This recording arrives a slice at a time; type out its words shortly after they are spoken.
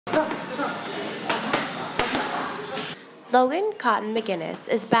Logan Cotton McGuinness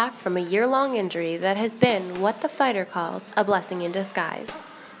is back from a year-long injury that has been what the fighter calls a blessing in disguise.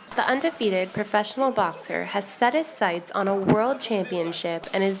 The undefeated professional boxer has set his sights on a world championship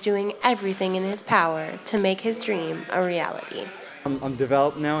and is doing everything in his power to make his dream a reality. I'm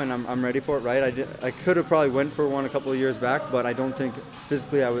developed now and I'm ready for it, right? I could have probably went for one a couple of years back, but I don't think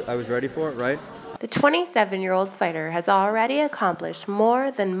physically I was ready for it, right? The 27-year-old fighter has already accomplished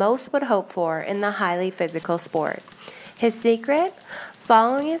more than most would hope for in the highly physical sport. His secret?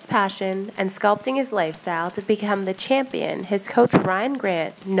 Following his passion and sculpting his lifestyle to become the champion his coach Ryan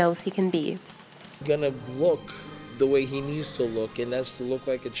Grant knows he can be. Gonna look the way he needs to look, and that's to look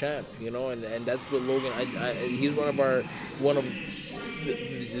like a champ, you know, and that's what Logan, he's one of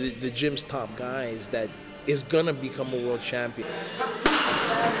the gym's top guys that is gonna become a world champion.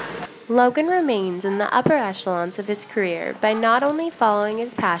 Logan remains in the upper echelons of his career by not only following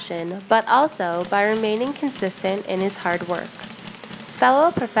his passion, but also by remaining consistent in his hard work.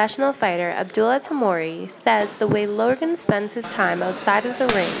 Fellow professional fighter Abdullah Tamori says the way Logan spends his time outside of the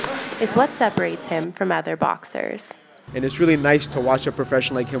ring is what separates him from other boxers. And it's really nice to watch a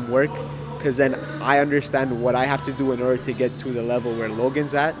professional like him work, because then I understand what I have to do in order to get to the level where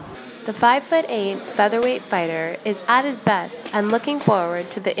Logan's at. The 5'8" featherweight fighter is at his best and looking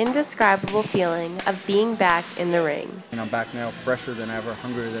forward to the indescribable feeling of being back in the ring. And I'm back now, fresher than ever,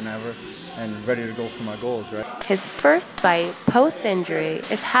 hungrier than ever, and ready to go for my goals, right? His first fight post-injury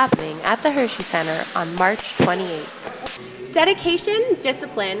is happening at the Hershey Center on March 28th. Dedication,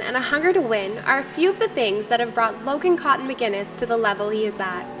 discipline, and a hunger to win are a few of the things that have brought Logan Cotton McGuinness to the level he is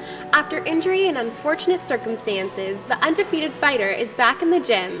at. After injury and unfortunate circumstances, the undefeated fighter is back in the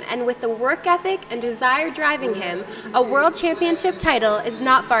gym, and with the work ethic and desire driving him, a world championship title is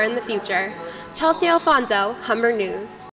not far in the future. Chelsea Alfonso, Humber News.